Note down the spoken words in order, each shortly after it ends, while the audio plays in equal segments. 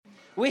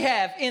we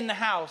have in the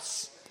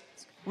house,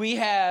 we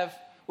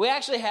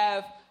actually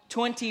have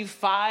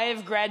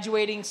 25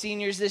 graduating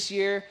seniors this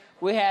year.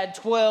 We had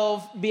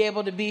 12 be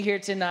able to be here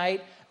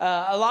tonight.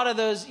 A lot of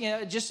those,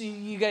 just so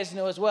you guys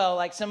know as well,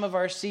 like some of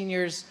our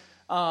seniors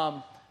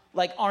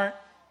aren't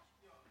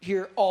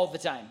here all the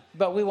time,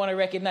 but we want to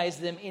recognize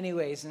them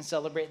anyways and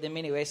celebrate them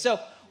anyway. So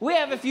we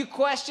have a few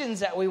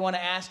questions that we want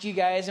to ask you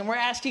guys, and we're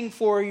asking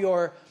for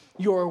your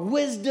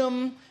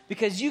wisdom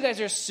because you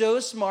guys are so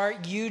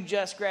smart. You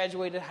just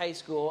graduated high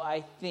school,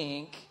 I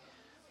think.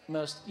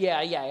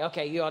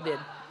 Okay, you all did.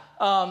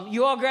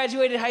 You all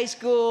graduated high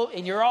school,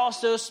 and you're all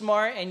so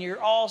smart, and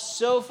you're all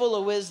so full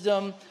of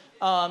wisdom.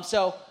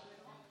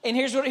 And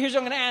here's what I'm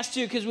going to ask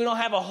too, because we don't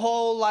have a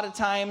whole lot of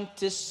time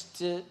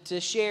to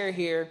share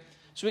here.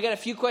 So we got a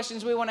few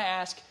questions we want to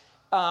ask.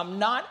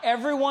 Not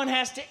everyone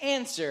has to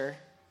answer,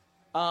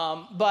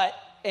 but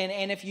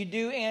if you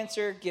do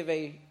answer, give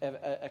a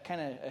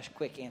kind of a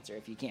quick answer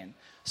if you can.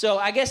 So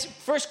I guess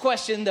first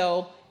question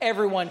though,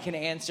 everyone can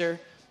answer.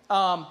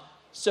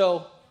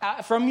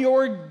 From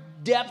your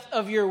depth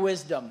of your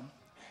wisdom,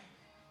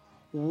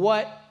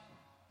 what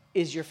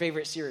is your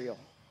favorite cereal?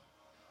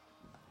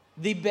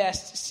 The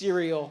best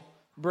cereal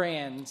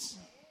brands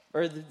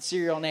or the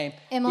cereal name?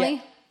 Emily?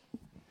 Yeah.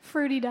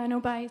 Fruity Dino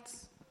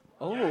Bites.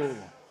 Oh, Never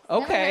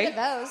okay. heard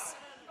of those.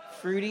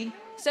 Fruity.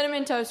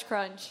 Cinnamon Toast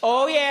Crunch.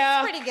 Oh,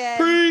 yeah. Pretty good.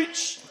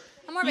 Preach.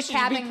 I'm more of You a should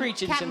be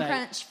Captain tonight.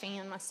 Crunch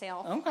fan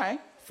myself. Okay.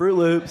 Fruit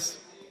Loops.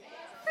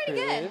 Pretty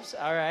good. Oops,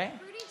 all right.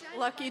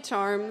 Lucky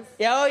Charms.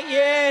 Oh,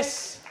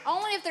 yes.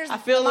 Only if there's I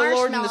feel the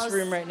Lord in this marshmallows.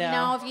 room right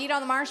now. No, if you eat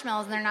all the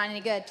marshmallows, they're not any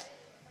good.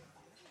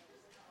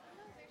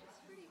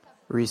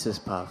 Reese's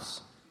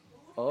Puffs.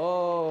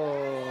 Oh,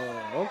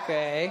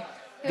 okay.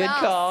 Who Good else?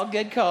 call,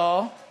 good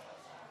call.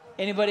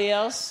 Anybody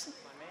else?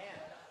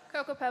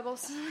 Cocoa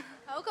Pebbles.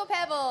 Cocoa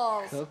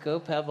Pebbles. Cocoa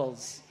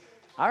Pebbles.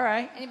 All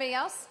right. Anybody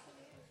else?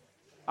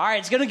 All right,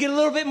 it's going to get a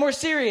little bit more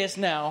serious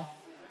now.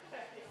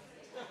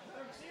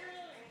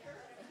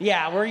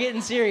 Yeah, we're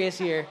getting serious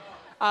here.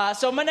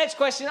 So my next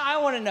question, I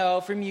want to know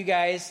from you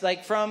guys,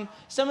 like from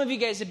some of you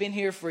guys have been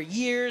here for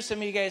years, some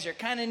of you guys are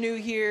kind of new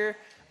here,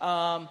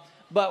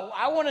 but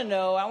I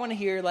want to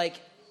hear, like,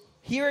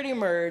 here at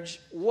Emerge,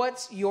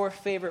 what's your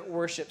favorite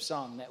worship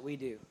song that we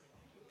do?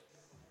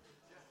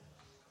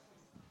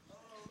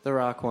 The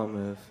Rock Won't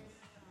Move.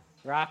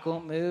 Rock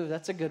Won't Move.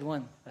 That's a good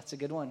one.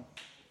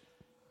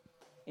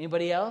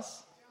 Anybody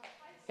else?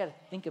 Got to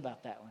think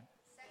about that one.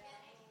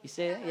 You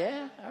say it?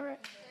 Yeah? All right.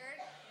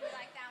 Third. You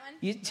like that one?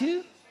 You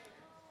too?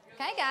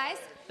 Okay, guys.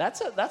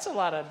 That's a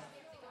lot of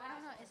I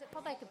don't know. Is it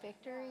called like a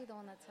victory? The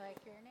one that's like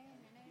your name?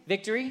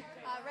 victory.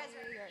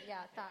 Resurrected. Yeah,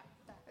 thought.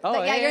 Oh,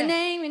 Like, yeah. Your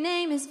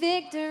name is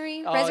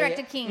victory. Oh,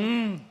 Resurrected yeah.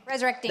 King.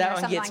 Resurrecting That or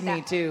one something gets like me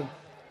that. too.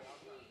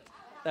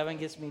 That one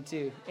gets me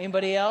too.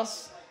 Anybody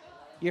else?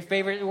 Your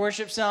favorite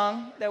worship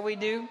song that we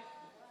do?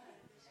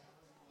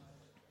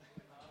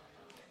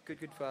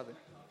 Good Father.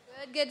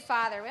 Good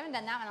Father. We haven't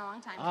done that one in a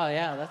long time. Oh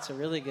yeah, that's a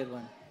really good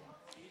one.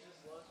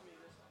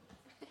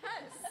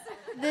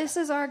 This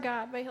Is Our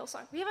God by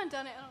Hillsong. We haven't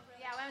done it.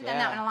 Yeah, we haven't done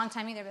that one in a long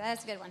time either, but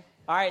that's a good one.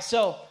 All right,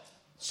 so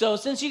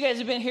since you guys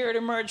have been here at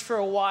Emerge for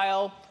a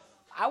while,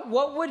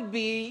 what would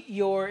be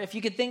if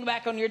you could think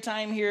back on your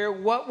time here,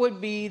 what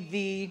would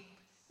be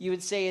you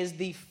would say is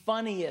the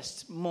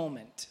funniest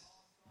moment?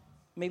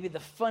 Maybe the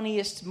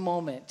funniest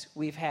moment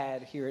we've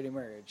had here at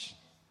Emerge.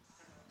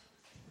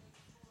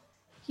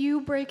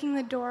 You breaking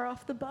the door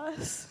off the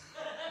bus.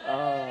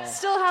 Oh.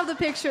 Still have the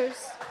pictures.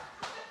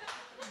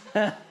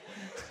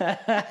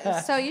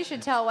 So you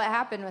should tell what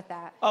happened with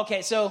that.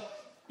 Okay, so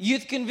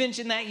youth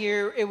convention that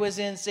year, it was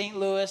in St.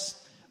 Louis.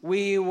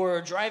 We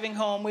were driving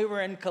home. We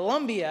were in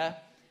Columbia,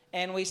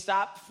 and we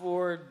stopped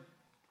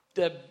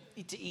to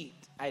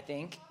eat, I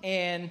think.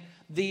 And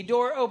the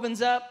door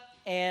opens up,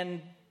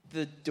 and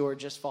the door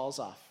just falls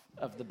off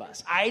of the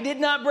bus. I did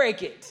not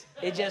break it.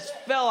 It just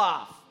fell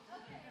off.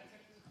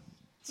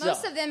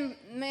 Most of them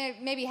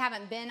maybe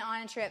haven't been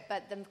on a trip,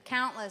 but the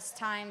countless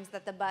times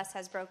that the bus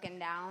has broken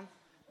down.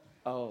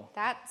 Oh.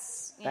 That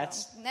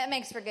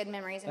makes for good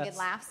memories and good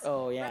laughs.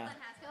 Oh, yeah.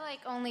 I feel like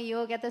only you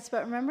will get this,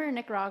 but remember in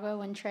Nicaragua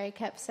when Trey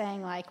kept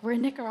saying, like, we're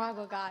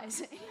Nicaragua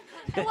guys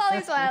while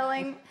he's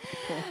smiling?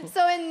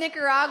 So in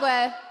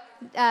Nicaragua,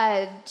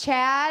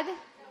 Chad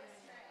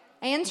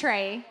and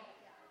Trey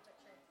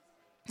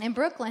in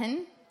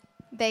Brooklyn,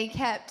 they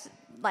kept,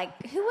 like,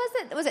 who was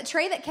it? Was it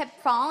Trey that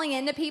kept falling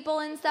into people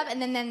and stuff?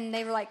 And then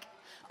they were like,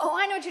 oh,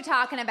 I know what you're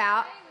talking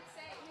about.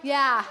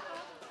 Yeah.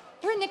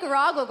 We're in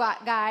Nicaragua,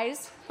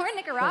 guys. We're in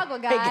Nicaragua,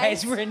 guys. Hey,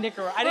 guys, we're in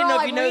Nicaragua. I didn't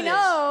know if you know this.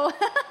 Know.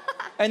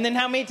 And then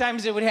how many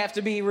times it would have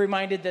to be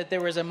reminded that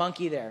there was a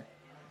monkey there?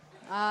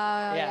 Oh,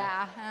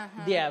 yeah.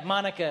 Uh-huh. Yeah,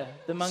 Monica,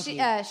 the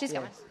monkey. She's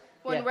coming.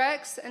 When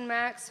Rex and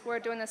Max were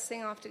doing the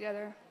sing-off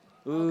together.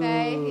 Ooh,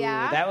 Okay,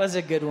 yeah. That was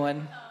a good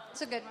one.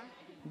 It's a good one.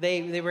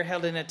 They were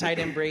held in a tight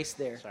embrace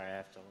there. Sorry, I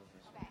have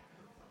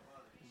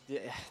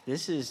to.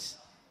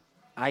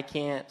 I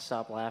can't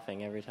stop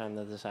laughing every time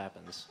that this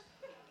happens.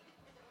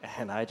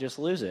 And I just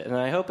lose it. And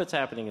I hope it's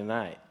happening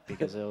tonight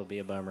because it'll be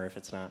a bummer if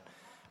it's not.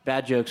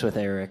 Bad jokes with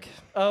Eric.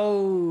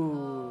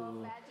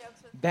 Oh.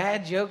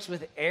 Bad Jokes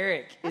with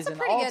Eric That's is a an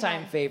pretty good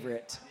all-time one.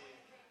 favorite.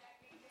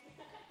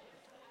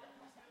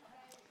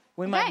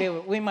 We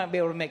Okay. might be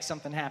able to make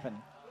something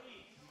happen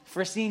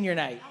for senior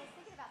night.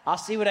 I'll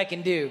see what I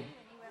can do.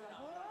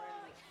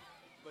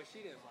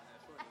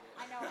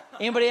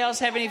 Anybody else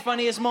have any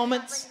funniest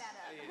moments?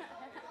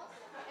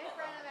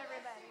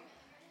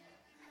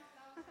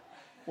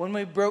 When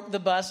we broke the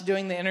bus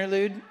doing the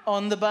interlude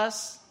on the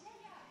bus?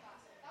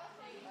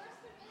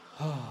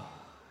 Oh,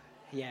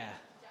 yeah.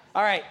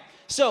 All right.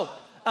 So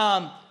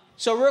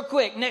real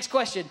quick, next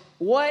question.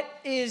 What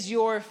is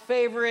your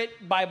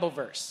favorite Bible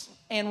verse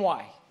and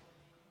why?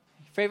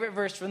 Favorite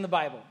verse from the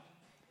Bible?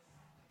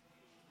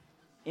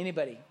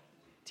 Anybody?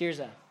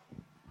 Tirza.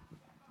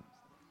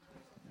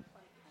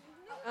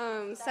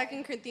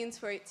 2 Corinthians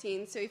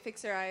 4:18. So we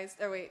fix our eyes.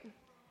 So we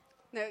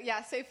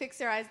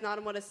fix our eyes not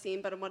on what is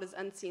seen, but on what is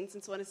unseen.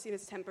 Since what is seen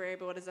is temporary,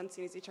 but what is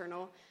unseen is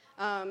eternal.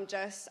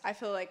 I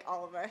feel like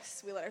all of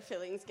us, we let our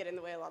feelings get in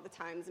the way a lot of the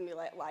times, and we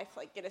let life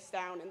get us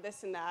down and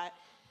this and that.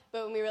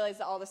 But when we realize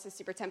that all this is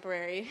super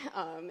temporary,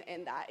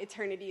 and that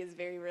eternity is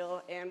very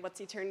real, and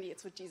what's eternity?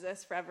 It's with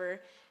Jesus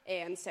forever.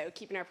 And so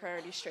keeping our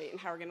priorities straight and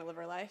how we're going to live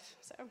our life.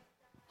 So.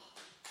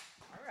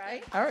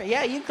 All right.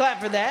 Yeah, you clap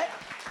for that.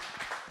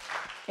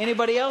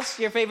 Anybody else?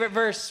 Your favorite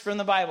verse from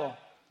the Bible?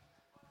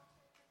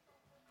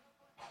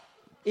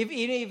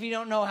 Even if you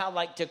don't know how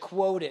to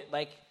quote it,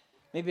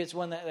 maybe it's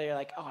one that you're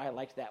like, oh, I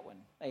liked that one,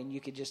 and you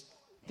could just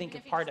think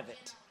of part of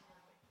it.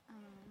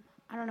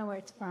 I don't know where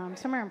it's from,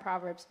 somewhere in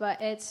Proverbs,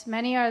 but it's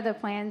many are the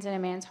plans in a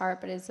man's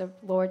heart, but it's the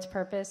Lord's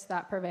purpose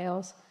that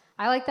prevails.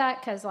 I like that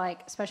because,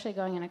 especially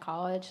going into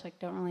college,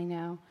 don't really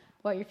know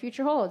what your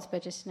future holds,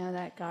 but just know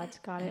that God's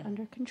got it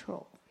under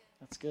control.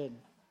 That's good.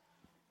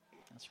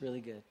 That's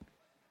really good.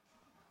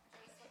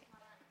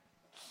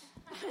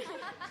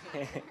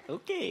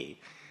 Okay.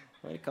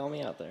 Way to call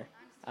me out there.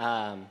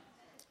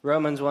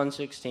 Romans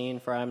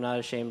 1:16, for I am not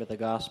ashamed of the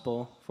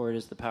gospel, for it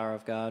is the power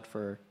of God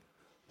for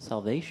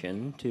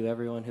salvation to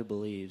everyone who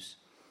believes,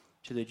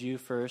 to the Jew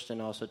first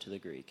and also to the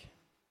Greek.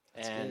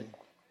 That's and good.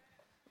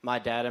 My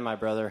dad and my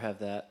brother have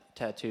that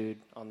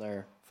tattooed on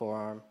their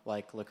forearm,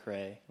 like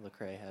Lecrae.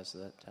 Lecrae has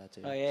that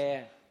tattoo. Oh,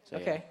 yeah. So,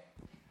 okay.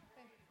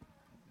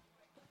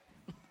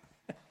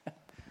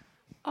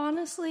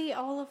 Honestly,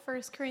 all of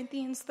 1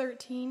 Corinthians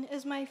 13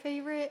 is my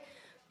favorite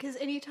because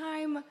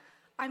anytime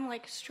I'm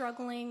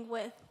struggling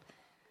with,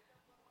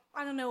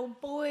 I don't know,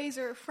 boys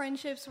or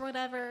friendships or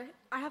whatever,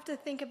 I have to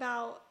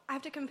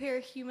compare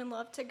human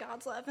love to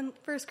God's love. And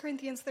 1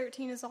 Corinthians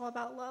 13 is all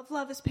about love.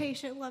 Love is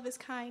patient, love is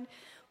kind.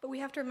 But we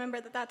have to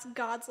remember that that's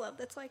God's love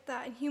that's like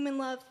that. And human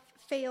love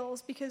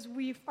fails because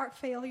we are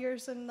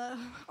failures and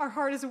our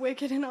heart is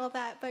wicked and all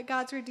that. But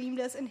God's redeemed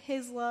us, and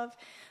his love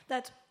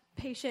that's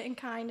patient and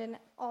kind and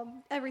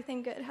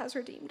everything good has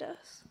redeemed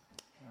us.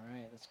 All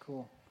right, that's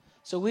cool.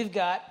 So we've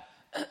got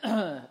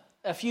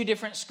a few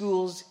different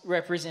schools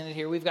represented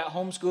here. We've got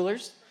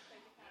homeschoolers,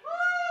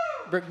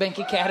 Brookbank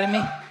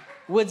Academy,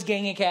 Woods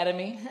Gang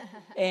Academy,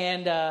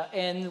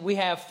 and we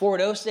have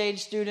Fort Osage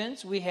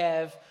students. We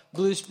have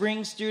Blue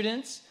Springs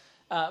students,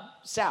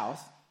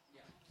 South,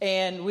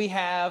 and we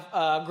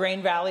have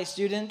Grain Valley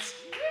students.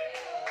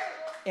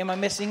 Am I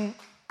missing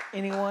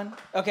anyone?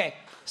 Okay.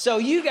 So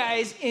you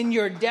guys, in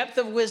your depth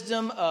of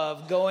wisdom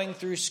of going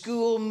through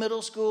school,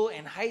 middle school,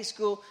 and high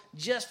school,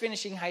 just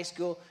finishing high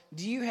school,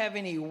 do you have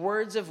any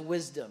words of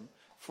wisdom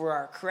for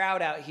our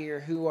crowd out here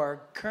who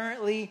are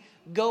currently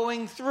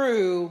going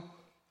through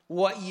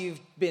what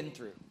you've been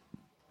through?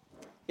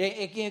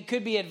 It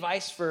could be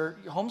advice for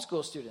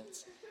homeschool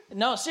students.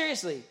 No,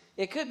 seriously,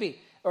 it could be.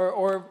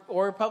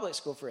 Or public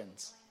school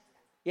friends.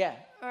 Yeah.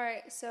 All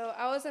right, so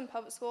I was in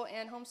public school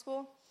and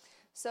homeschool.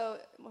 So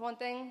one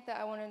thing that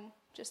I want to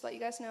just let you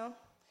guys know,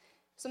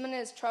 if someone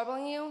is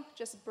troubling you,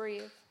 just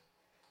breathe.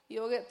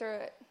 You'll get through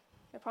it.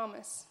 I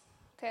promise.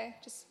 Okay?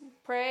 Just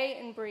pray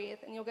and breathe,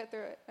 and you'll get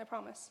through it. I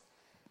promise.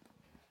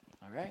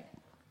 All right.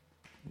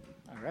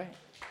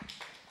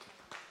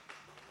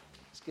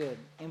 That's good.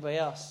 Anybody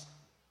else?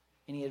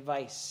 Any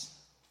advice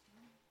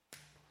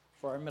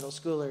for our middle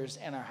schoolers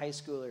and our high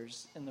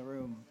schoolers in the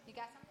room? You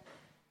got something?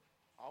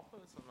 I'll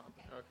put something up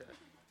there.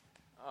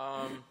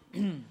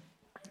 Okay.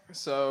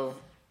 So,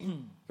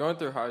 going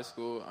through high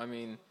school,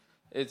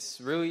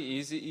 it's really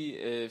easy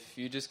if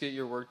you just get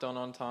your work done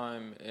on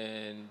time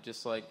and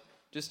just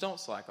don't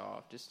slack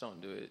off. Just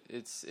don't do it.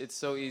 It's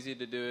so easy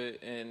to do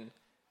it, and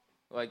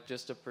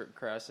just to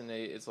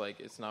procrastinate,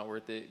 it's not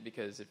worth it,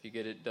 because if you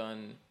get it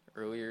done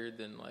earlier,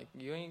 then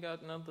you ain't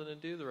got nothing to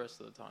do the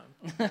rest of the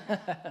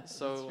time.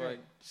 So right.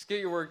 Just get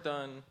your work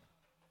done.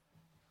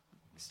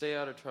 Stay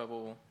out of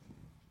trouble.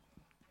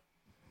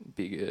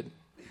 Be good.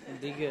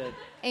 Be good.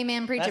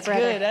 Amen, preacher That's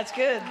brother. good. That's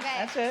good. Okay.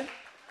 That's it.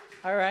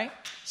 All right.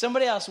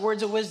 Somebody else,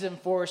 words of wisdom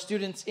for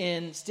students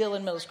still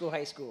in middle school,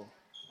 high school.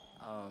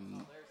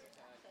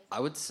 I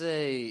would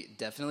say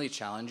definitely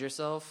challenge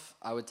yourself.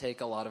 I would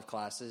take a lot of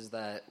classes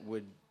that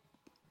would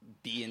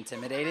be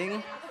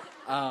intimidating.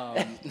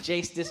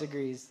 Jace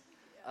disagrees.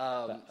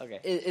 Okay.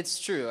 It's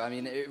true. I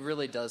mean, it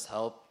really does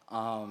help,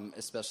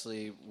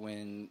 especially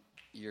when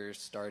you're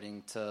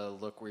starting to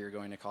look where you're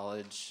going to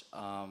college.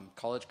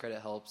 College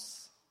credit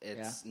helps.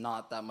 It's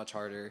not that much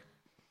harder.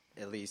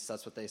 At least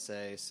that's what they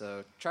say.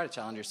 So try to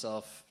challenge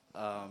yourself.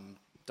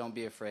 Don't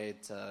be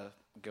afraid to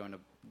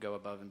go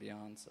above and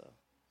beyond. So.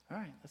 All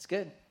right, that's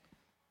good.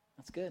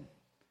 That's good.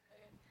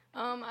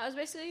 I was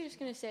basically just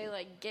going to say,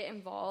 like, get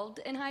involved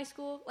in high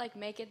school. Like,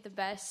 make it the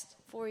best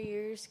 4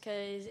 years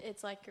because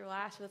it's, like, your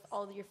last with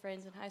all of your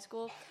friends in high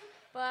school.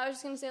 But I was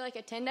just going to say, like,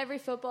 attend every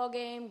football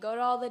game, go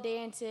to all the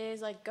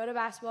dances, like, go to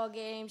basketball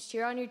games,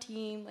 cheer on your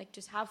team. Like,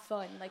 just have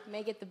fun. Like,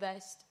 make it the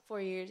best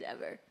 4 years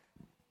ever.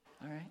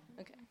 All right.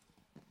 Okay.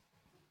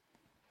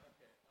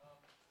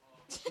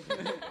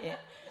 Yeah.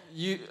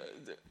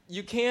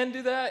 You can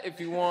do that if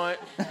you want.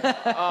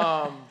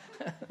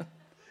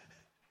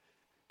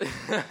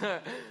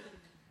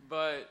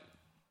 But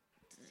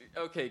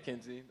okay,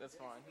 Kinsey, that's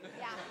fine.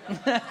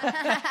 Yeah.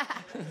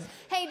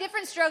 Hey,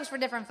 different strokes for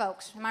different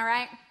folks. Am I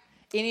right?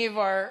 Any of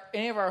our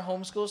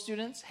homeschool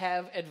students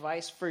have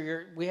advice for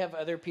your? We have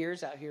other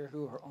peers out here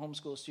who are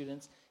homeschool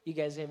students. You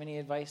guys have any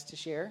advice to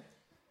share?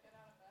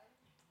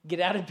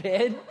 Get out of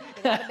bed.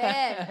 Get out of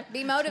bed.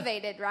 Be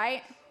motivated,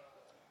 right?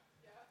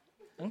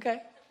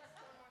 Okay.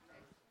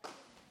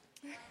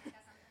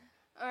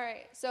 All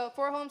right, so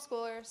for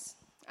homeschoolers,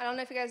 I don't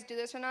know if you guys do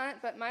this or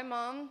not, but my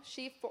mom,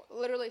 she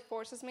literally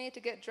forces me to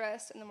get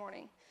dressed in the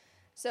morning.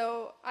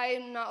 So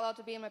I'm not allowed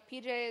to be in my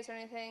PJs or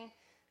anything.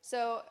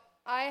 So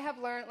I have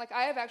learned, like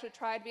I have actually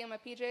tried being in my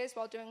PJs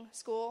while doing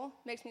school.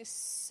 It makes me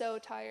so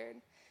tired.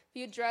 If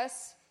you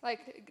dress,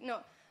 no,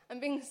 I'm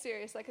being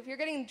serious. Like if you're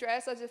getting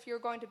dressed as if you're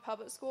going to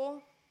public school,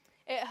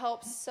 it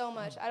helps so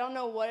much. I don't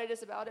know what it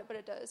is about it, but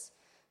it does.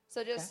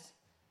 So just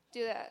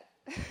do that.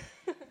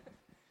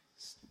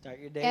 Start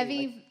your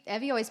day.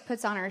 Evie always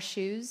puts on her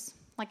shoes,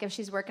 like if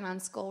she's working on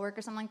schoolwork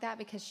or something like that,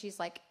 because she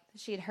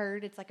had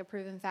heard it's like a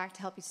proven fact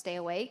to help you stay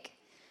awake.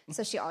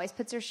 So she always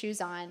puts her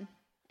shoes on,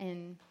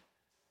 and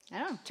I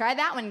don't know. Try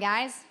that one,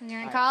 guys. When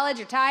you're in college,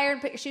 you're tired,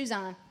 put your shoes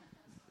on.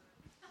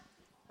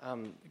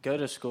 Go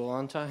to school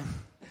on time.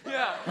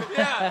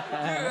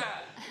 Yeah.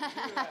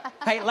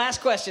 Hey,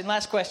 last question,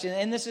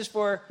 and this is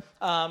for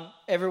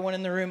everyone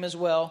in the room as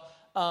well.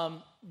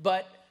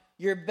 But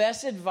your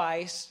best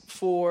advice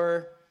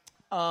for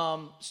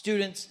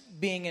students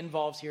being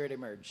involved here at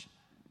Emerge,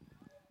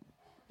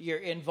 your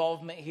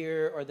involvement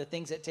here, or the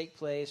things that take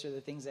place, or the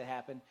things that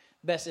happen.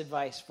 Best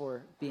advice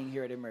for being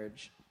here at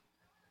Emerge.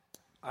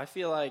 I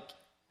feel like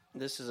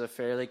this is a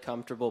fairly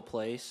comfortable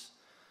place.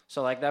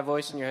 So like that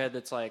voice in your head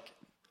that's like,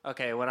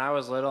 okay, when I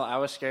was little, I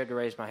was scared to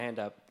raise my hand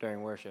up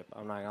during worship.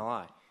 I'm not going to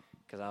lie.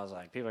 Because I was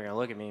like, people are going to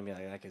look at me and be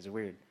like, that kid's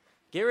weird.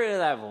 Get rid of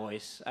that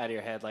voice out of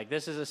your head. Like,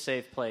 this is a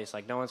safe place.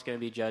 Like, no one's going to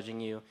be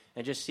judging you.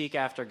 And just seek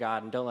after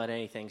God and don't let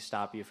anything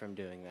stop you from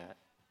doing that.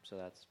 So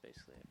that's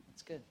basically it.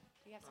 That's good.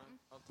 Do you have something?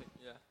 I'll take,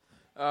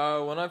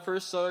 yeah. When I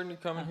first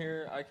started coming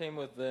here, I came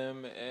with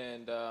them,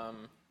 and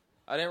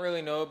I didn't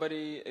really know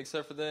anybody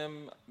except for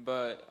them.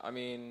 But, I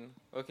mean,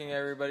 looking at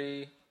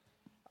everybody,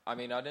 I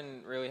mean, I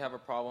didn't really have a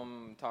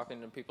problem talking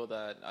to people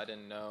that I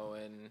didn't know.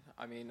 And,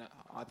 I mean,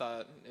 I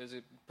thought it was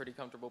a pretty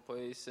comfortable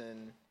place,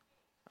 and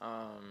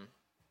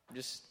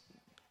just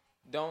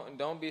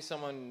don't be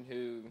someone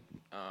who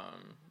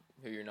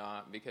you're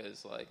not,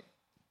 because like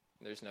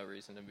there's no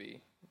reason to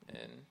be.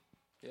 And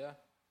yeah,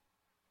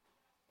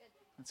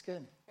 that's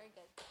good. Very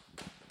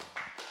good.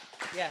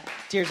 Yeah,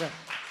 tears up.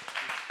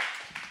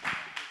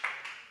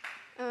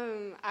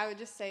 I would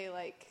just say,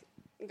 like,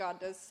 God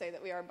does say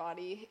that we are a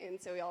body, and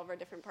so we all have our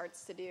different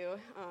parts to do.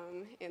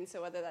 And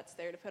so whether that's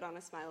there to put on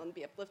a smile and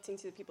be uplifting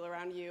to the people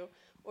around you,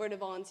 or to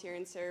volunteer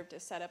and serve, to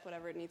set up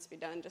whatever needs to be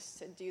done, just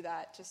to do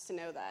that, just to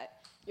know that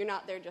you're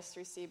not there just to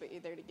receive, but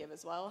you're there to give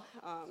as well.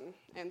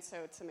 And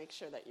so to make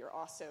sure that you're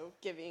also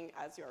giving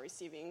as you are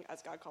receiving,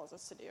 as God calls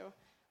us to do.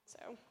 So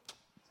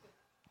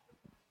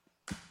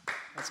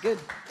that's good.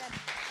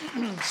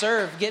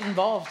 Serve, get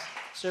involved,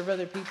 serve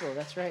other people.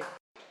 That's right.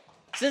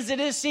 Since it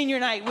is senior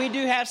night, we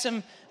do have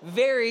some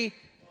very,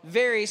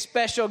 very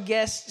special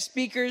guest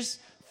speakers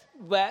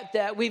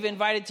that we've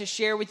invited to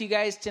share with you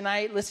guys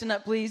tonight. Listen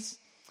up, please.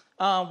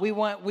 We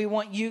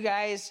want you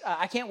guys.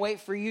 I can't wait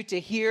for you to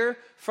hear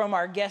from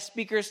our guest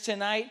speakers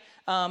tonight,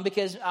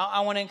 because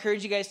I want to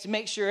encourage you guys to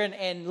make sure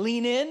and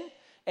lean in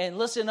and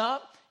listen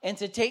up and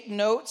to take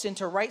notes and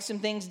to write some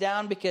things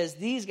down, because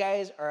these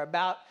guys are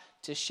about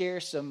to share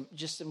some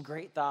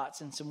great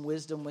thoughts and some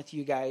wisdom with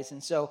you guys.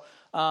 And so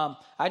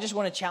I just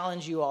want to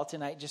challenge you all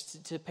tonight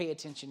just to pay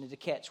attention and to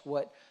catch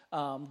what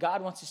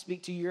God wants to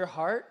speak to your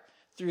heart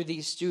through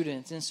these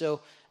students. And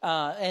so,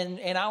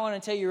 and I want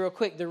to tell you real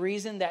quick, the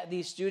reason that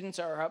these students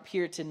are up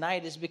here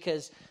tonight is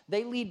because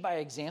they lead by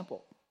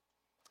example.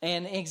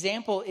 And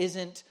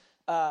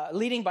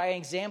leading by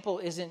example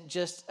isn't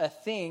just a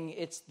thing,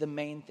 it's the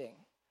main thing.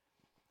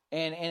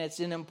 And it's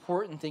an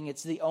important thing.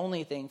 It's the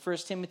only thing. 1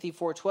 Timothy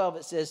 4:12,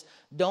 it says,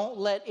 don't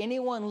let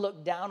anyone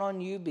look down on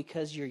you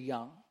because you're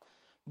young,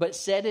 but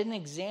set an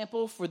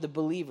example for the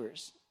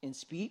believers in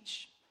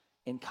speech,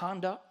 in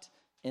conduct,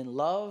 in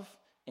love,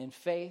 in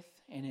faith,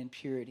 and in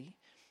purity.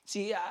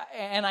 See,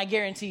 and I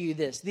guarantee you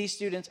this, these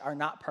students are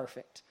not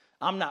perfect.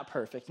 I'm not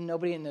perfect.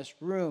 Nobody in this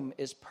room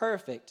is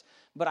perfect.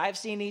 But I've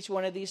seen each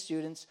one of these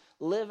students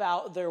live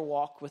out their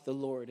walk with the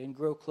Lord and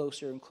grow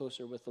closer and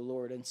closer with the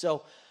Lord. And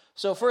so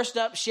first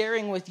up,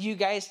 sharing with you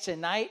guys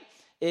tonight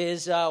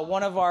is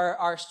one of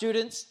our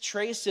students,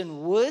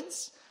 Trayson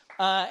Woods.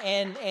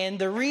 And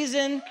the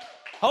reason,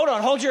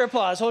 hold your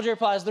applause.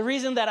 The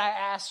reason that I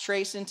asked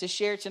Trayson to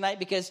share tonight,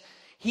 because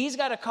he's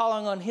got a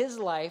calling on his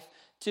life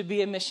to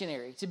be a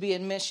missionary, to be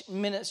in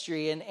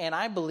ministry, and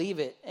I believe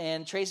it.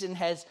 And Trayson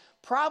has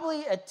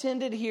probably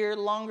attended here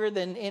longer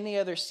than any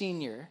other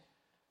senior.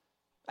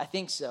 I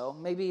think so.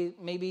 Maybe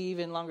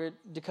even longer,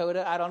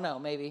 Dakota. I don't know,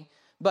 maybe.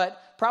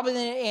 But probably,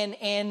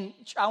 and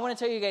I want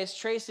to tell you guys,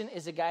 Trayson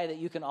is a guy that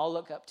you can all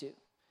look up to.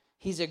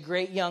 He's a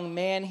great young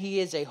man. He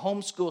is a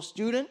homeschool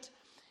student.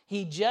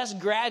 He just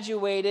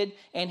graduated,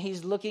 and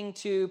he's looking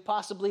to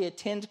possibly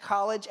attend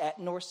college at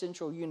North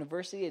Central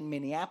University in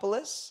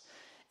Minneapolis.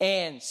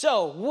 And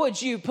so,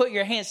 would you put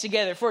your hands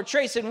together for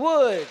Trayson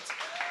Woods?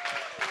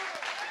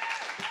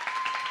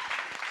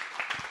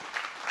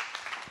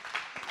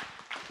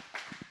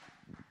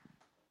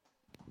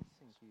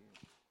 Thank you.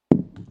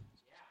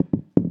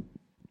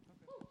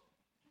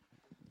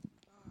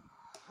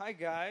 Hi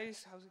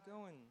guys, how's it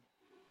going?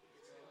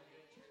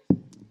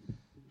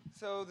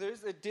 So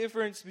there's a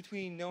difference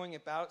between knowing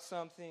about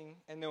something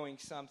and knowing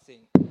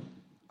something.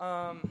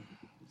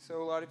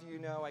 So a lot of you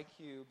know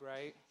iCube,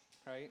 right?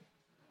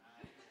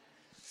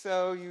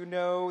 So you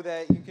know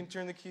that you can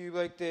turn the cube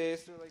like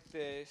this or like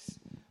this.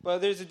 But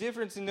there's a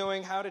difference in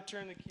knowing how to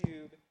turn the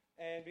cube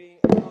and being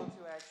able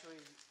to actually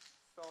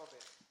solve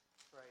it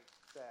like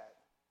that.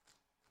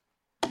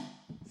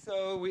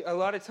 So a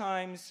lot of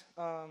times,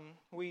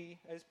 we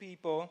as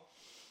people,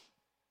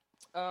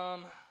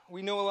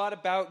 we know a lot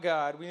about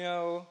God. We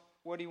know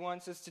what he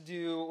wants us to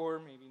do, or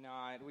maybe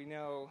not. We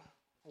know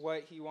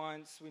what he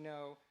wants. We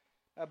know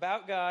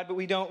about God, but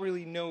we don't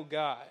really know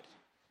God.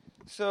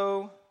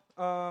 So,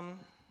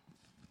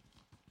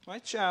 my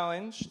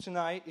challenge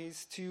tonight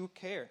is to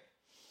care.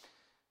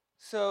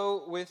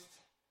 So, with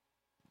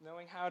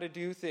knowing how to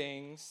do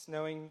things,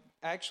 knowing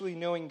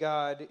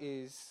God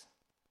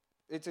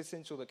it's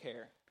essential to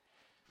care.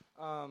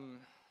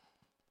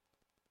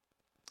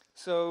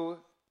 So,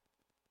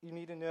 you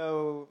need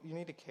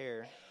to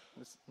care.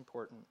 It's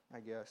important,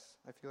 I guess.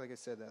 I feel like I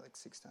said that like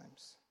 6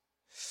 times.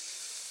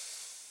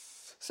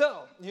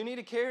 So, you need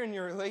to care in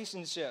your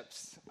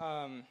relationships.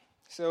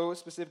 So,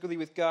 specifically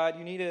with God,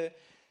 you need to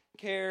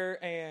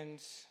care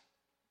and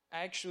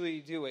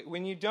actually do it.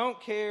 When you don't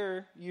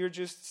care, you're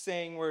just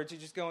saying words.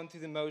 You're just going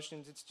through the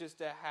motions. It's just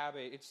a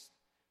habit. It's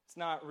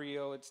not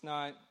real. It's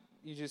not,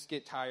 you just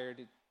get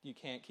tired. You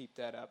can't keep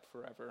that up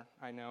forever.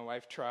 I know,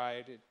 I've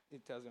tried.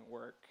 It doesn't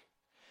work.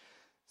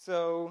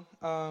 So,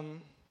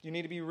 you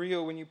need to be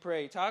real when you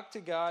pray. Talk to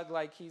God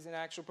like he's an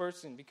actual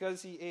person,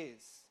 because he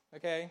is,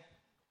 okay?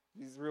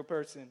 He's a real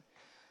person.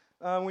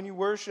 When you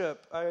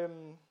worship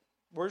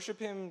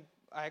him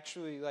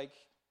actually like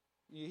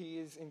he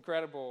is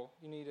incredible.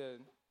 You need to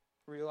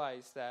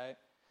realize that.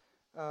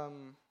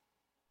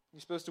 You're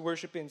supposed to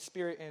worship in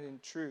spirit and in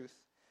truth.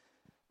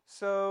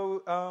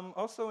 So,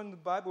 also in the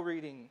Bible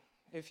reading,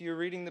 if you're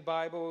reading the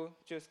Bible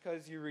just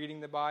because you're reading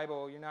the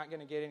Bible, you're not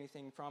going to get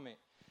anything from it.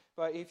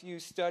 But if you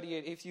study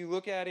it, if you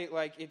look at it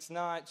like it's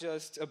not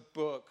just a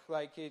book,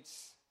 like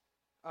it's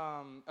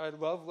a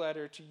love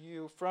letter to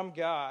you from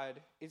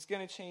God, it's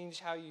going to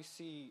change how you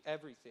see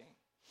everything.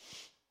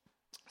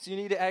 So you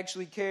need to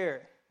actually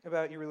care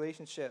about your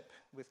relationship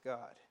with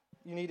God.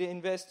 You need to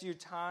invest your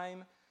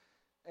time,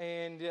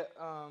 and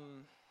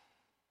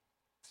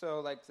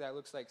so like that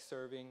looks like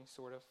serving,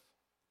 sort of,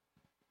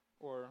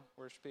 or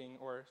worshiping,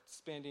 or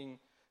spending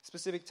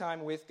specific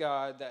time with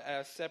God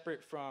that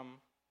separate from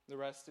the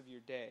rest of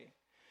your day.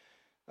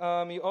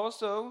 You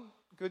also,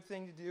 good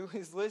thing to do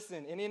is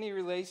listen. In any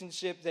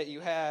relationship that you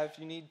have,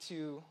 you need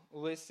to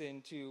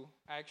listen to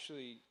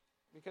actually,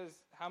 because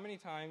how many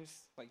times,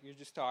 like you're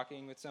just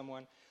talking with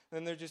someone,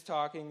 then they're just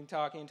talking,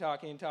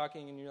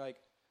 and you're like,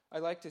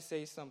 I'd like to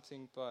say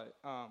something, but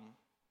I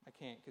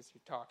can't because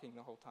you're talking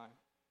the whole time.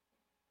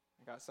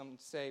 I got something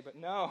to say, but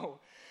no.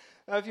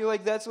 I feel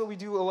like that's what we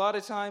do a lot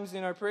of times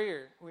in our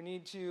prayer. We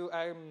need to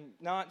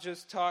not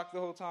just talk the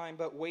whole time,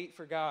 but wait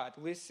for God.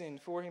 Listen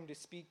for him to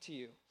speak to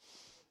you.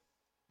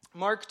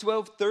 Mark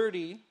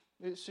 12:30,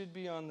 it should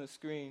be on the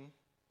screen.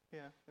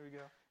 Yeah, there we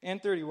go.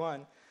 And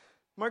 31.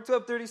 Mark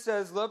 12:30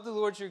 says, love the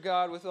Lord your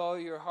God with all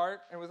your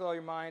heart and with all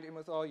your mind and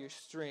with all your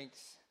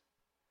strength.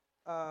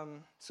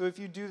 So if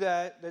you do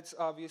that, that's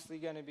obviously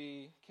going to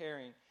be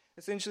caring.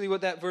 Essentially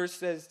what that verse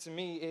says to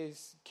me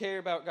is care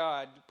about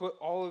God. Put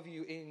all of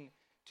you into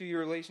your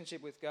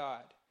relationship with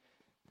God.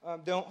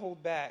 Don't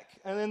hold back.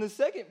 And then the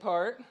second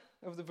part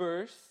of the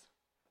verse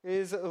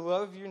is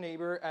love your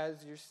neighbor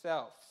as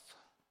yourself.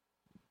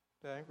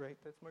 Okay, right?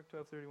 That's Mark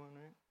 12:31,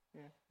 right?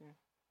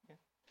 Yeah.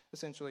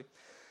 Essentially.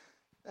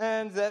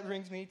 And that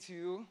brings me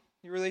to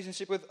your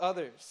relationship with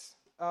others.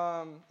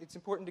 It's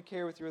important to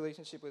care with your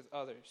relationship with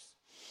others.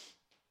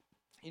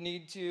 You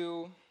need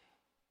to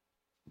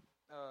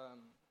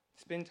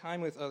spend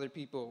time with other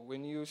people.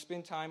 When you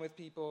spend time with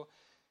people,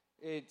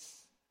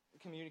 it's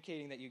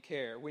communicating that you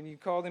care. When you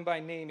call them by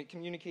name, it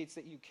communicates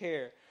that you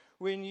care.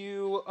 When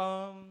you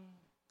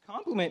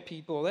compliment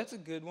people, that's a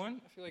good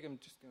one. I feel like I'm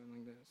just going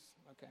like this.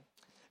 Okay.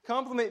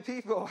 Compliment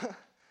people.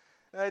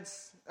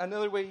 That's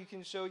another way you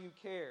can show you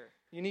care.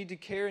 You need to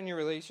care in your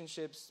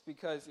relationships,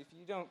 because if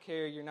you don't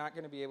care, you're not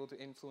going to be able to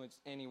influence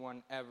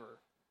anyone ever.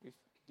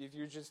 If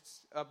you're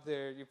just up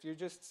there, if you're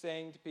just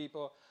saying to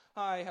people,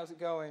 "Hi, how's it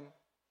going?"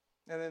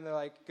 and then they're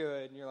like,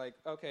 "Good," and you're like,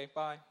 "Okay,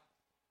 bye."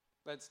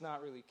 That's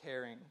not really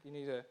caring. You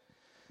need to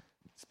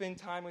spend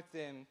time with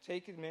them.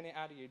 Take a minute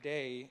out of your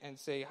day and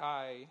say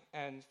hi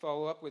and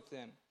follow up with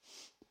them.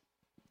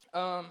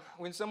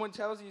 When someone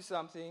tells you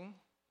something,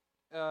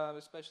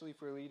 especially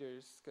for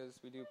leaders, because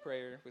we do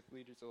prayer with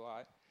leaders a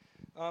lot,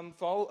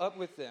 follow up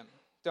with them.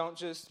 Don't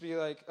just be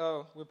like,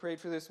 "Oh, we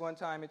prayed for this one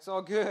time. It's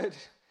all good.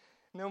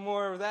 No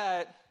more of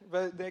that."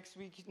 But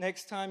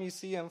next time you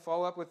see them,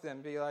 follow up with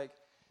them. Be like,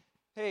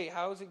 "Hey,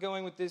 how's it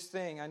going with this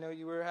thing? I know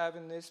you were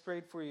having this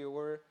prayed for you,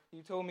 or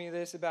you told me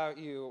this about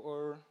you,"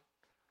 or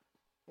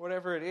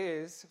whatever it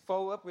is.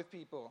 Follow up with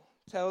people.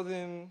 Tell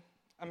them,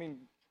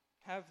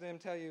 have them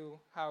tell you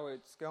how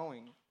it's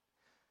going.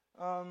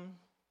 John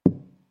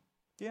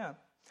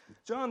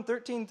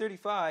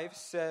 13:35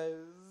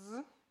 says,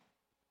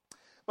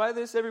 "By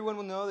this everyone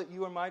will know that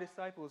you are my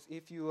disciples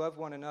if you love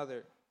one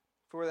another."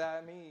 For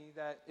that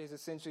is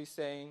essentially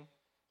saying,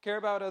 care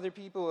about other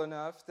people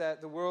enough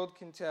that the world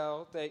can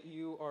tell that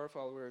you are a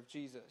follower of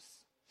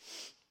Jesus.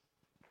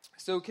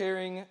 So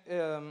caring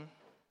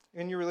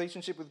in your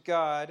relationship with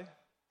God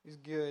is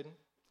good.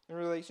 Your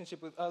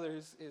relationship with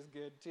others is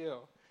good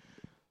too.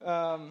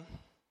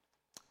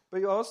 But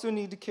you also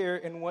need to care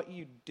in what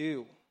you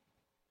do.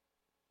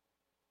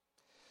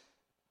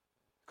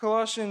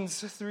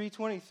 Colossians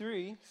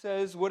 3:23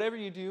 says, "Whatever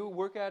you do,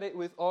 work at it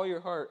with all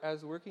your heart,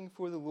 as working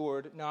for the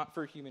Lord, not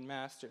for human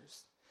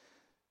masters."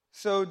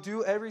 So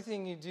do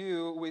everything you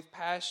do with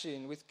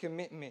passion, with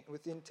commitment,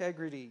 with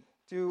integrity.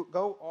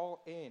 Go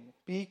all in.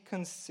 Be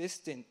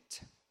consistent.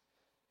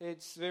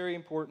 It's very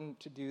important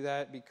to do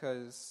that,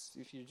 because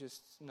if you're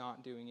just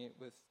not doing it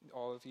with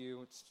all of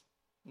you, it's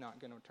not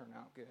going to turn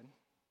out good.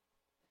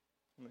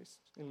 At least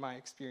in my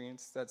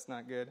experience, that's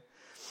not good.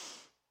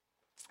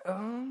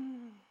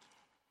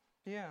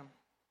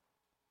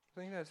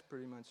 I think that's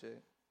pretty much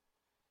it.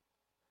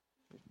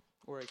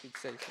 Or I could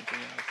say something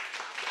else.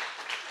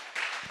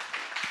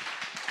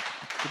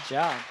 Good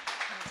job.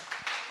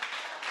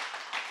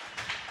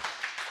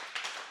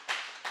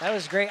 That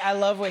was great. I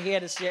love what he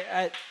had to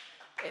say.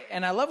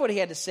 I love what he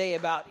had to say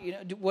about,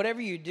 whatever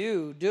you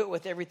do it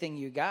with everything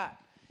you got.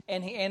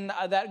 And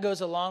that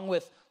goes along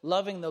with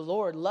loving the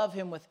Lord. Love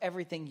him with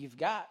everything you've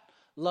got.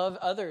 Love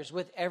others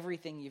with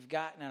everything you've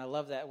got. And I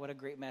love that. What a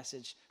great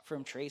message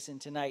from Trayson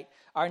tonight.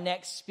 Our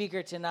next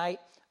speaker tonight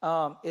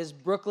is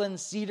Brooklyn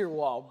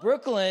Cedarwall.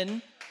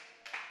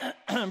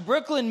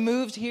 Brooklyn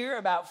moved here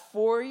about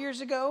 4 years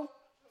ago.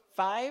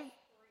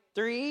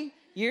 3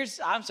 years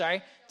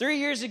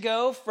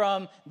ago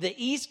from the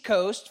East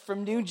Coast,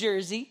 from New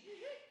Jersey.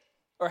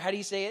 Or how do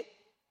you say it?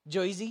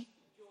 Jersey?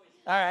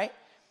 All right.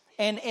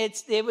 And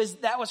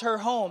that was her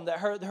home, that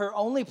her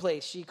only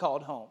place she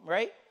called home,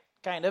 right?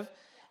 Kind of.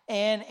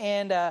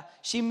 And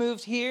she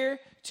moved here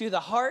to the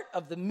heart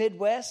of the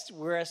Midwest,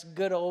 where us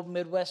good old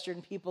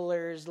Midwestern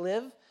peoplers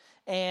live.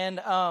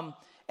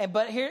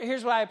 But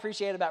here's what I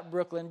appreciate about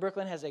Brooklyn.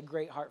 Brooklyn has a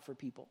great heart for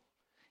people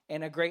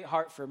and a great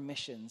heart for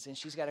missions. And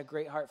she's got a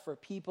great heart for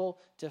people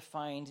to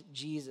find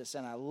Jesus.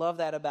 And I love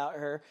that about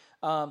her.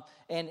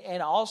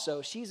 And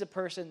also, she's a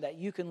person that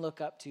you can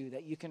look up to,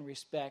 that you can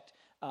respect.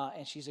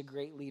 And she's a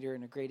great leader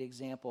and a great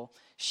example.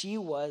 She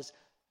was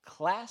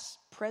class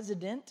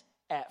president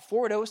at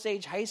Fort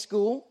Osage High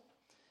School.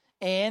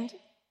 And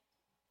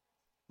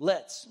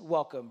let's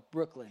welcome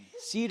Brooklyn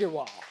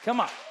Cedarwall. Come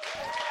on.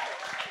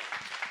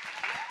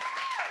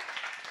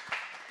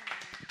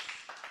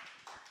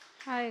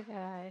 Hi,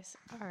 guys.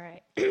 All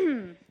right.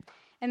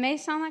 It may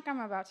sound like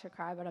I'm about to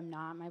cry, but I'm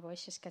not. My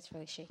voice just gets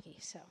really shaky,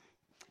 so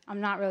I'm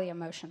not really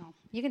emotional.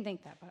 You can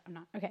think that, but I'm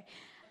not. Okay.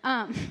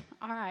 All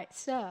right.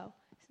 So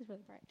this is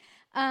really bright.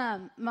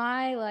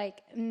 My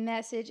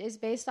message is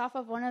based off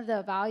of one of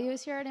the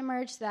values here at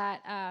Emerge,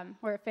 that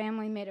we're a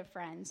family made of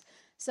friends.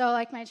 So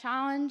my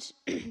challenge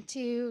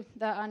to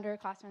the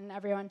underclassmen and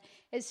everyone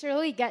is to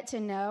really get to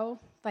know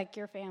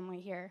your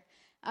family here.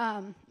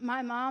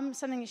 My mom,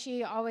 something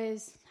she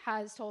always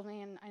has told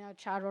me, and I know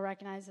Chad will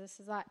recognize this,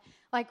 is that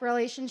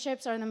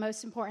relationships are the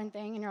most important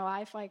thing in your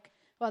life,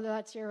 whether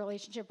that's your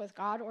relationship with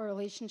God or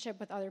relationship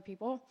with other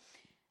people.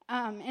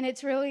 And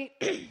it's really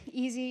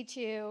easy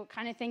to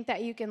kind of think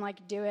that you can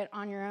do it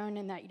on your own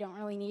and that you don't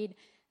really need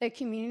the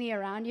community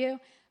around you.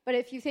 But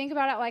if you think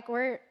about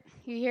it,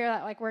 you hear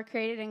that we're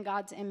created in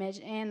God's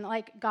image, and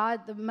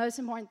God, the most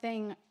important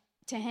thing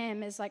to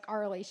him is our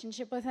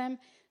relationship with him.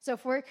 So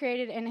if we're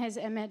created in his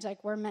image,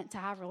 we're meant to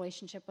have a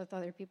relationship with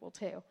other people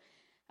too.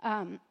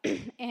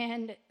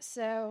 And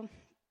so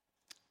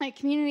like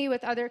community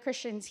with other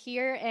Christians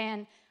here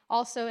and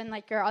also in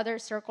like your other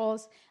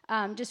circles,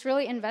 just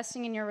really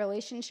investing in your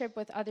relationship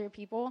with other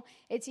people.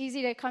 It's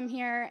easy to come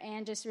here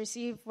and just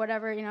receive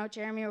whatever,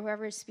 Jeremy or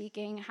whoever is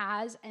speaking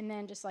has, and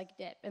then just like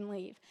dip and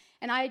leave.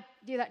 And I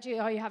do that too.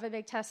 Oh, you have a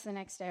big test the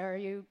next day, or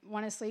you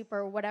want to sleep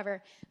or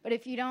whatever. But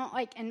if you don't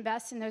like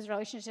invest in those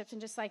relationships and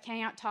just like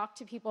hang out, talk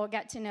to people,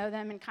 get to know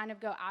them, and kind of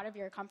go out of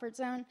your comfort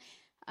zone,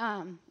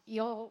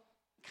 you'll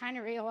kind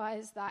of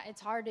realize that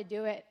it's hard to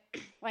do it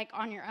like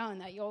on your own,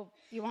 that you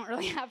won't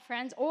really have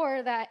friends,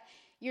 or that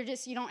you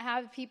don't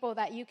have people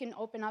that you can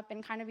open up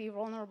and kind of be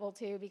vulnerable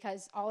to,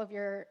 because all of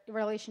your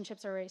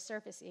relationships are very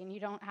surfacey and you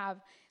don't have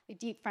like,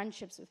 deep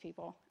friendships with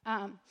people.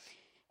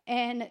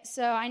 And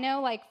so I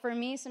know, like, for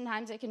me,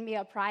 sometimes it can be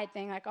a pride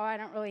thing, like, oh, I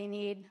don't really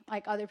need,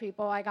 like, other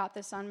people. I got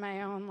this on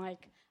my own.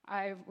 Like,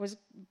 I was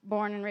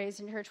born and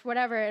raised in church,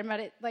 whatever.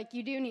 But, like,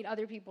 you do need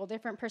other people,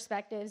 different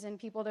perspectives, and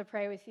people to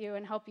pray with you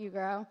and help you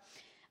grow.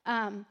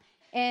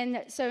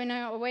 And so,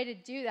 a way to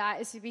do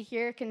that is to be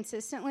here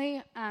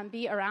consistently,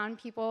 be around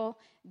people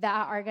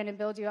that are going to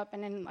build you up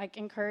and then, like,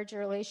 encourage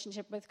your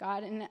relationship with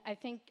God. And I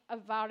think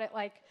about it,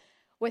 like,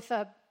 with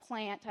a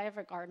plant. I have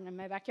a garden in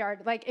my backyard.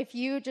 Like, if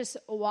you just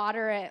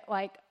water it,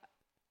 like,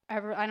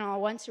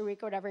 once a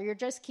week or whatever, you're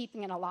just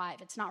keeping it alive.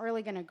 It's not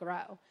really going to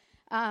grow.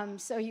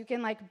 So you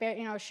can, like,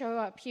 show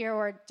up here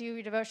or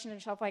do devotion to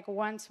yourself, like,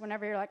 once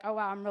whenever you're like, oh,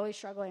 wow, I'm really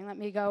struggling. Let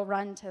me go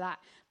run to that.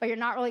 But you're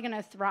not really going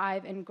to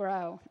thrive and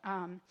grow.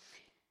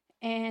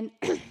 And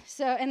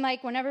so, and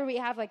like whenever we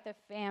have like the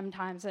fam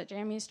times that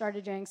Jeremy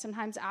started doing,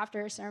 sometimes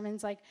after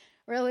sermons, like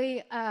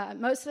really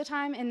most of the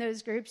time in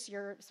those groups,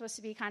 you're supposed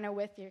to be kind of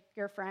with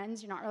your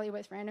friends. You're not really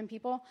with random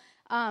people.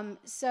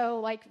 So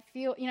like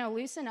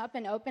loosen up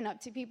and open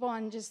up to people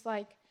and just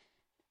like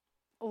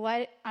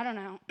let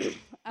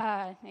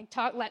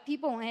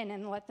people in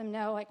and let them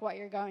know like what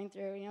you're going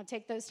through.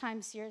 Take those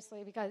times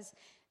seriously, because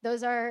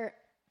those are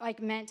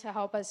like meant to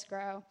help us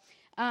grow.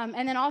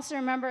 And then also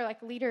remember,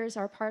 like, leaders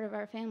are part of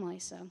our family,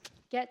 so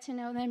get to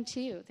know them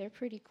too. They're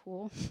pretty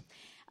cool.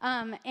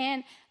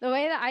 And the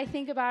way that I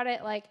think about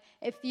it, like,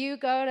 if you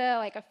go to,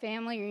 like, a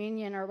family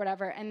reunion or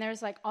whatever, and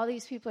there's, like, all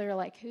these people, you're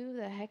like, who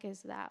the heck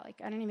is that?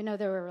 Like, I didn't even know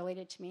they were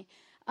related to me.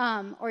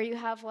 Or you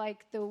have,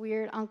 like, the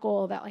weird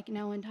uncle that, like,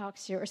 no one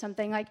talks to or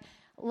something. Like,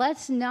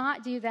 let's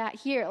not do that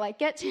here. Like,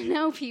 get to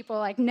know people.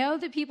 Like, know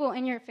the people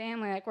in your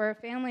family. Like, we're a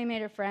family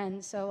made of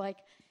friends, so, like,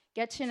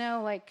 get to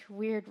know, like,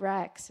 weird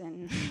Rex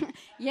and,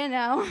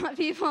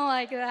 people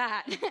like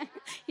that.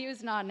 He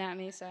was nodding at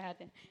me, so I had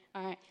to.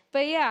 All right.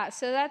 But, yeah,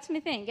 so that's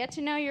my thing. Get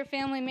to know your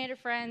family made of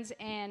friends,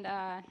 and,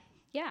 I'm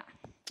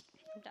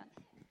done.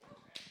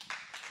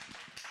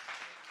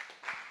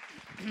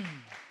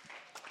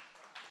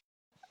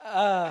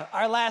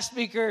 Our last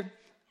speaker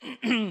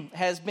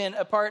has been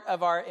a part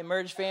of our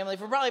Emerge family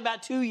for probably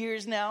about 2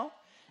 years now.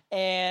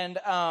 And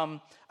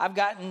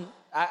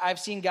I've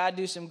seen God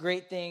do some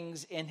great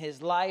things in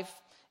his life,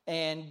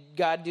 and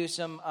God do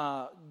some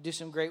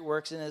great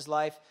works in his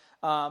life.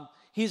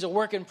 He's a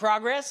work in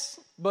progress,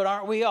 but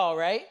aren't we all,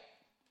 right?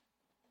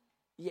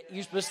 Yeah,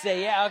 you're supposed to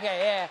say, yeah,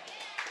 okay,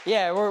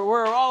 yeah.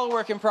 We're all a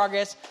work in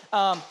progress.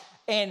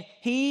 And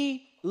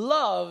he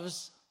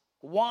loves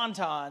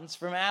wontons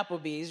from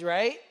Applebee's,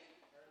 right?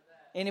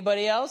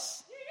 Anybody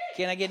else?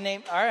 Can I get a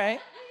name? All right.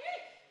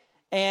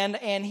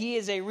 And he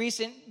is a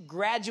recent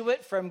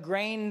graduate from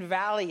Grain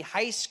Valley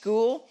High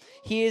School.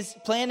 He is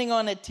planning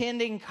on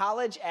attending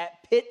college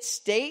at Pitt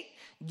State.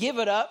 Give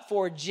it up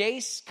for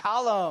Jace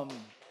Collum.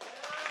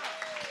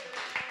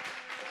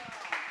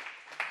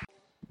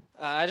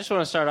 I just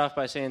want to start off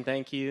by saying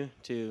thank you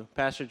to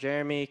Pastor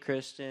Jeremy,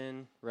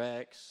 Kristen,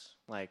 Rex,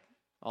 like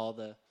all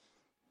the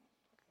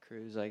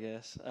crews, I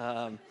guess.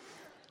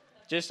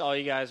 Just all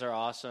you guys are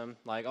awesome.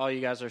 Like, all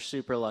you guys are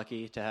super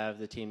lucky to have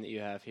the team that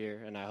you have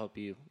here, and I hope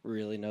you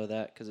really know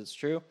that, because it's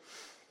true.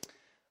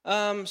 So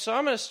I'm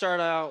going to start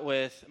out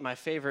with my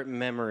favorite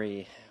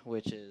memory,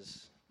 which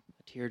is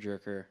a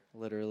tearjerker.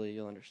 Literally,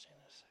 you'll understand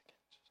in a second.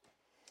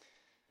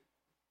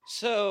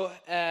 So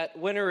at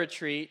Winter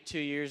Retreat 2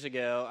 years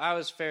ago, I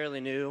was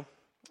fairly new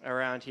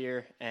around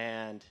here,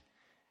 and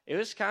it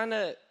was kind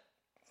of...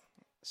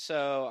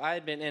 So I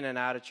had been in and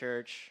out of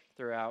church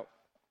throughout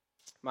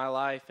my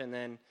life, and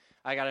then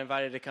I got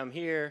invited to come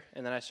here,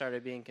 and then I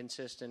started being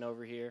consistent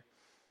over here.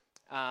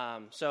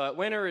 So at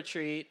Winter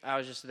Retreat, I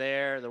was just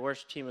there. The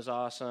worship team was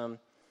awesome.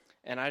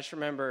 And I just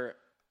remember,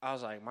 I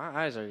was like, my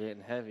eyes are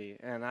getting heavy.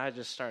 And I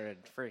just started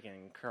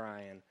freaking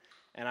crying,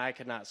 and I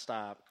could not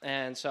stop.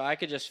 And so I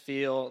could just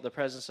feel the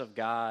presence of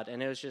God,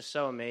 and it was just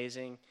so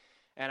amazing.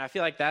 And I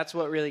feel like that's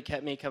what really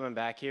kept me coming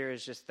back here,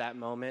 is just that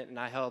moment. And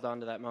I held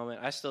on to that moment.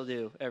 I still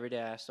do. Every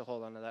day I still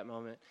hold on to that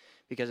moment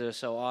because it was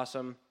so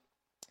awesome.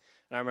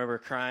 And I remember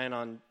crying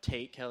on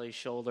Tate Kelly's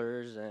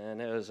shoulders,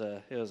 and I was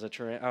a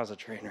train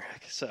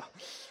wreck. So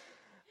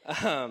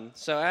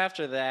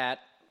after that,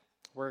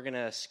 we're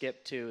gonna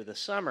skip to the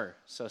summer.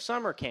 So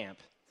summer camp.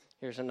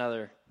 Here's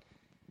another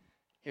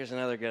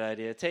good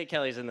idea. Tate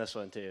Kelly's in this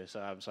one too.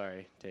 So I'm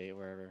sorry, Tate,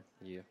 wherever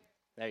you.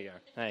 There you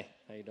are. Hey,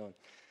 how you doing?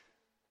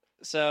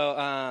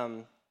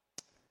 So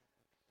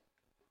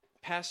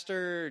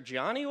Pastor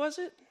Johnny, was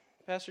it?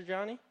 Pastor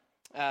Johnny?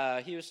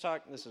 He was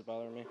talking, this is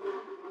bothering me.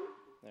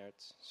 There,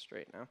 it's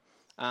straight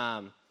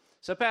now.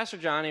 So Pastor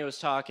Johnny was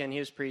talking, he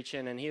was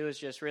preaching, and he was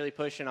just really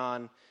pushing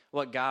on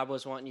what God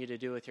was wanting you to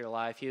do with your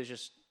life. He was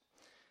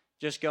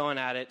just going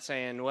at it,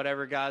 saying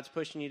whatever God's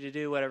pushing you to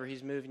do, whatever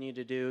he's moving you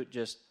to do,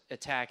 just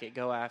attack it,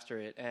 go after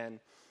it. And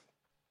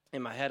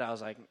in my head, I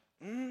was like,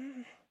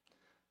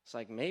 it's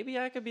like, maybe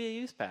I could be a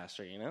youth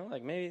pastor, you know?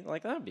 Like, maybe,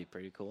 like, that would be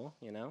pretty cool,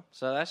 you know?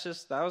 So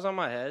that was on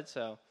my head,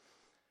 so.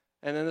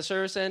 And then the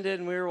service ended,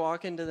 and we were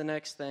walking to the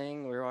next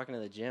thing. We were walking to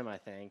the gym, I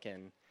think,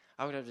 and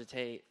I went up to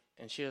Tate,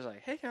 and she was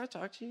like, hey, can I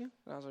talk to you?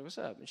 And I was like, what's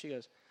up? And she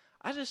goes,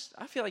 I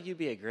feel like you'd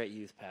be a great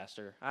youth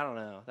pastor. I don't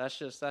know. That's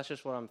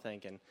just what I'm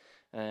thinking.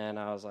 And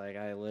I was like,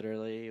 I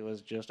literally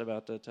was just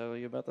about to tell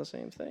you about the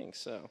same thing.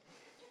 So,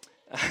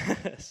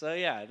 so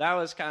yeah, that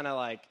was kind of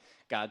like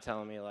God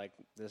telling me, like,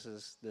 this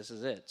is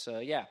it. So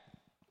yeah,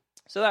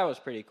 so that was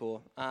pretty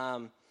cool.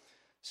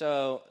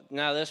 So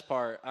now this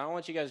part, I don't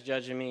want you guys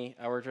judging me.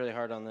 I worked really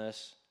hard on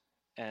this,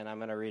 and I'm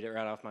going to read it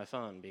right off my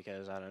phone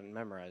because I didn't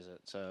memorize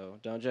it. So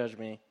don't judge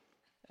me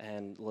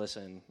and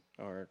listen,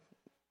 or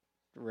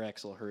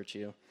Rex will hurt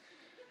you.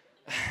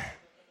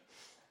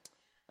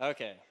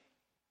 Okay.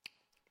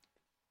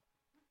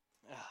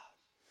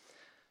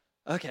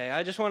 Okay,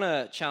 I just want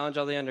to challenge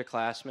all the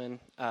underclassmen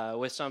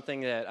with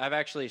something that I've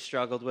actually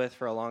struggled with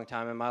for a long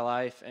time in my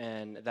life,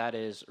 and that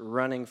is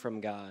running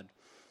from God.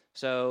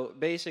 So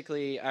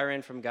basically, I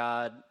ran from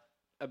God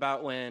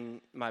about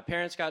when my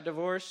parents got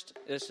divorced.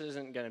 This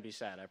isn't going to be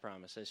sad, I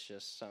promise. It's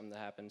just something that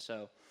happened.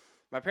 So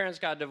my parents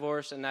got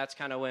divorced, and that's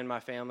kind of when my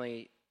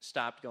family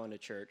stopped going to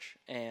church.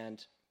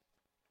 And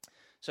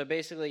so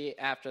basically,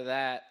 after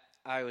that,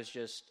 I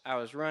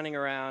was running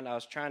around. I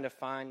was trying to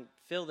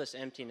fill this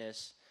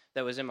emptiness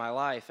that was in my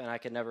life, and I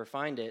could never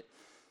find it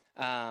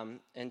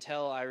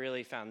until I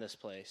really found this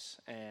place.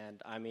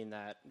 And I mean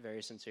that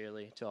very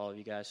sincerely to all of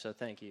you guys. So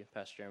thank you,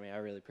 Pastor Jeremy. I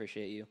really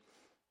appreciate you.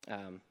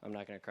 I'm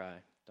not going to cry.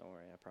 Don't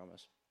worry, I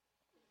promise.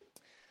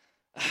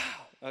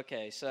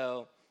 Okay,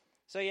 so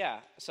yeah.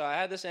 So I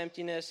had this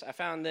emptiness. I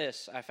found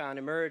this. I found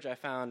Emerge. I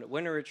found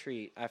Winter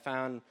Retreat. I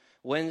found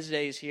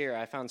Wednesdays here.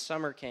 I found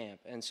Summer Camp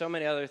and so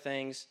many other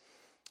things.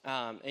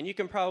 And you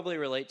can probably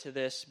relate to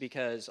this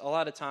because a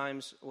lot of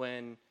times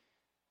when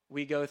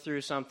we go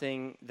through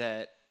something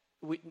that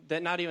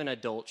not even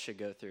adults should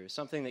go through,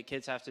 something that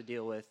kids have to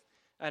deal with,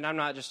 and I'm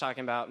not just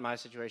talking about my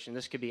situation,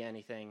 this could be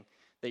anything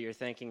that you're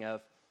thinking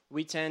of,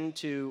 we tend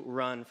to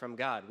run from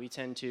God. We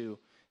tend to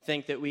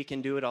think that we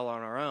can do it all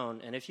on our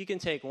own, and if you can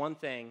take one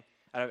thing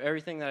out of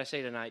everything that I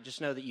say tonight,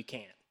 just know that you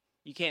can't.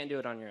 You can't do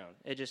it on your own.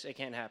 It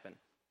can't happen.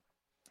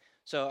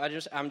 So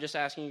I'm just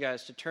asking you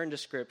guys to turn to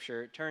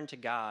Scripture, turn to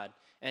God,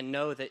 and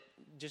know that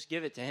just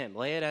give it to Him.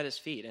 Lay it at His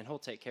feet, and He'll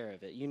take care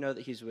of it. You know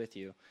that He's with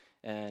you,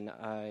 and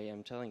I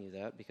am telling you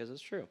that because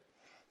it's true.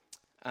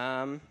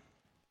 Hold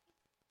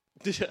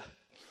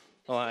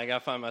on, I got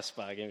to find my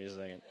spot. Give me a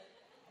second.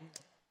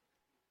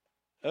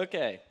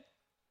 Okay.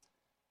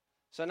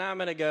 So now I'm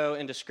going to go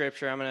into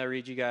Scripture. I'm going to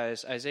read you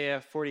guys Isaiah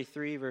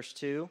 43, verse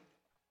 2,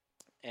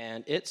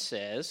 and it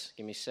says,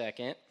 give me a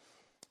second,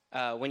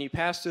 when you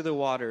pass through the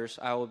waters,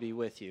 I will be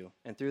with you,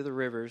 and through the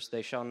rivers,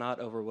 they shall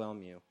not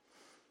overwhelm you.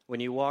 When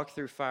you walk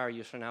through fire,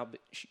 you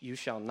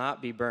shall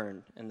not be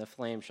burned, and the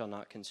flame shall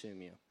not consume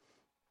you.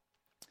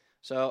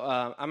 So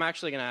I'm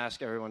actually going to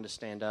ask everyone to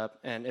stand up,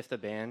 and if the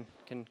band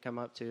can come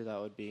up too, that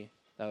would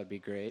be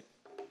great.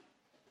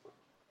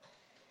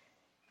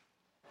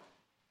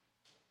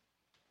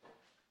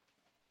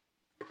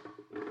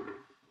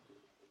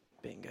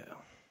 Bingo.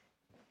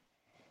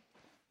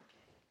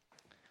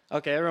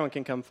 Okay, everyone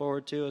can come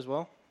forward too as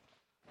well.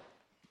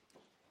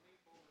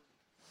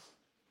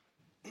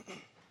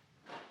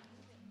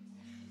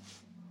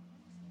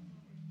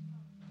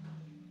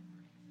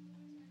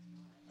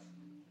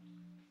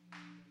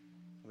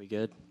 We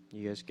good?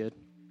 You guys good?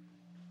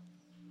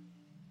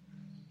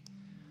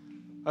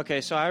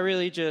 Okay, so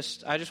I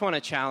just want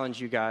to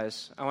challenge you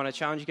guys. I want to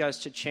challenge you guys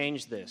to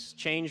change this.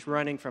 Change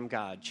running from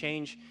God.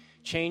 Change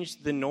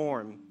the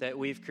norm that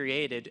we've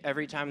created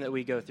every time that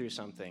we go through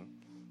something.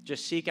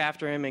 Just seek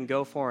after Him and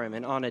go for Him,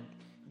 and on a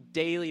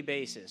daily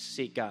basis,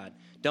 seek God.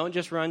 Don't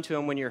just run to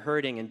Him when you're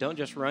hurting, and don't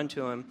just run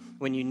to Him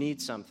when you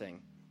need something.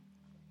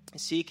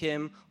 Seek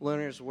Him, learn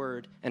His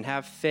Word, and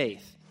have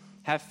faith.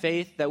 Have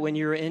faith that when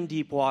you're in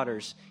deep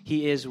waters,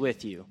 He is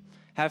with you.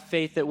 Have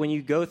faith that when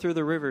you go through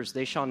the rivers,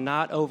 they shall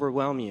not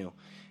overwhelm you.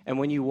 And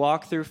when you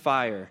walk through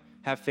fire,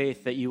 have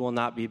faith that you will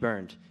not be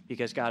burned,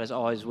 because God is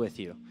always with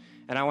you.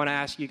 And I want to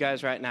ask you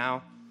guys right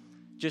now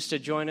just to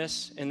join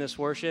us in this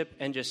worship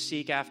and just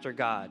seek after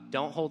God.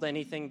 Don't hold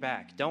anything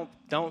back. Don't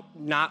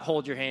not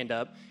hold your hand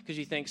up because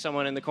you think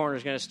someone in the corner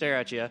is going to stare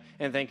at you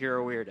and think you're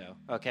a weirdo,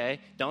 okay?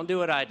 Don't do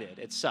what I did.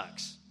 It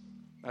sucks.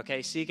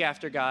 Okay, seek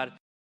after God